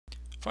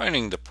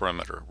Finding the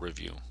perimeter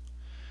review.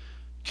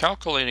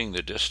 Calculating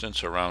the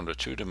distance around a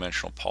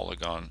two-dimensional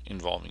polygon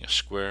involving a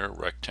square,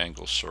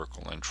 rectangle,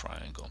 circle, and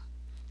triangle.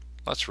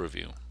 Let's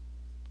review.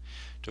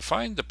 To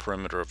find the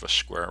perimeter of a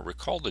square,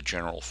 recall the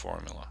general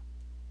formula.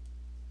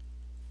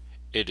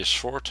 It is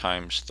 4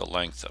 times the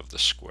length of the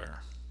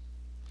square.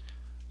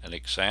 An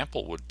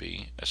example would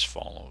be as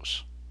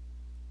follows.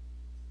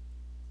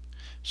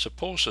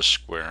 Suppose a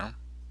square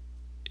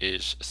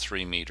is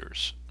 3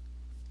 meters.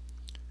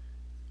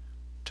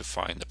 To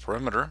find the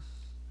perimeter,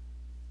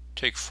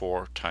 take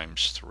 4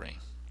 times 3,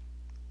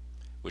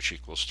 which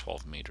equals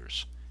 12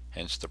 meters.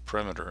 Hence the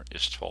perimeter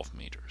is 12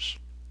 meters.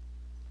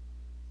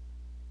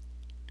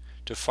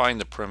 To find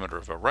the perimeter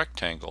of a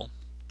rectangle,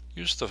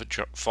 use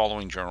the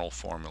following general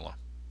formula.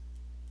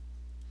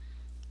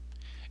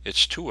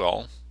 It's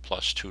 2L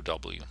plus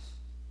 2W.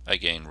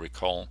 Again,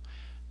 recall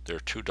there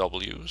are 2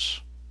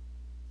 W's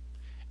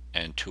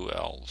and 2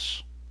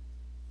 L's.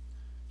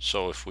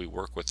 So if we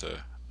work with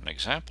an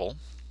example,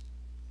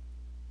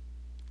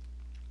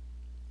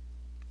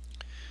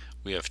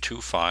 we have 2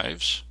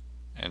 5s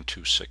and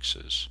 2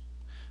 6s.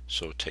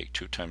 So take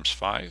 2 times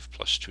 5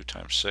 plus 2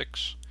 times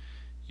 6.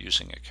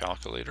 Using a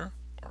calculator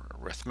or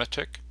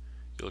arithmetic,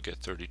 you'll get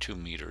 32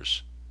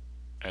 meters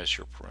as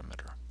your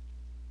perimeter.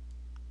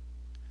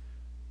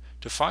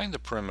 To find the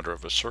perimeter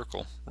of a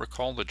circle,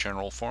 recall the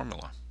general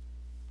formula.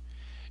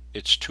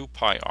 It's 2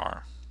 pi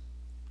r.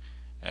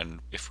 And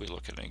if we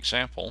look at an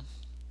example,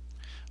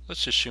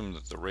 let's assume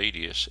that the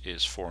radius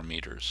is 4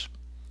 meters.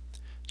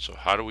 So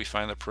how do we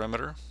find the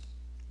perimeter?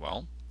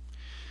 Well,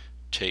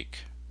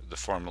 take the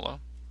formula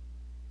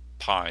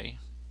pi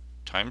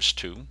times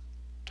 2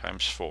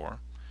 times 4,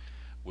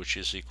 which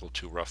is equal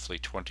to roughly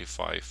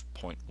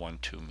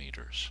 25.12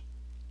 meters.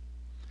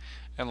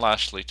 And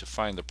lastly, to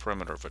find the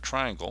perimeter of a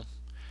triangle,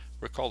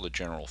 recall the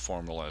general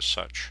formula as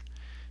such.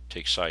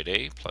 Take side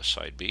A plus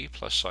side B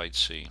plus side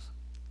C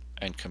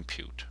and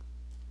compute.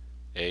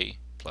 A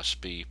plus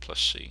B plus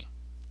C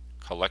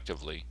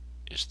collectively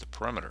is the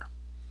perimeter.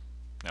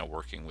 Now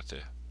working with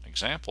the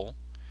example,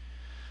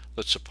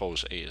 let's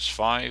suppose A is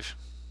 5,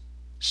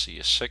 C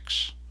is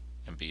 6,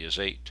 and B is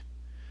 8.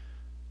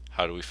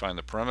 How do we find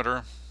the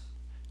perimeter?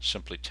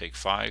 Simply take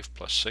 5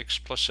 plus 6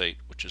 plus 8,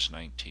 which is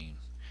 19.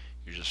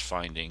 You're just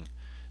finding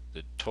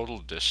the total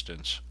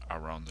distance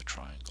around the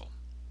triangle.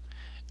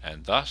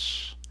 And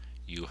thus,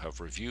 you have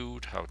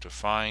reviewed how to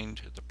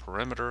find the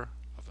perimeter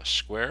of a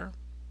square,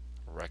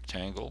 a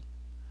rectangle,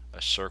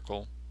 a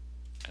circle,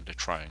 and a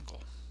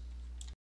triangle.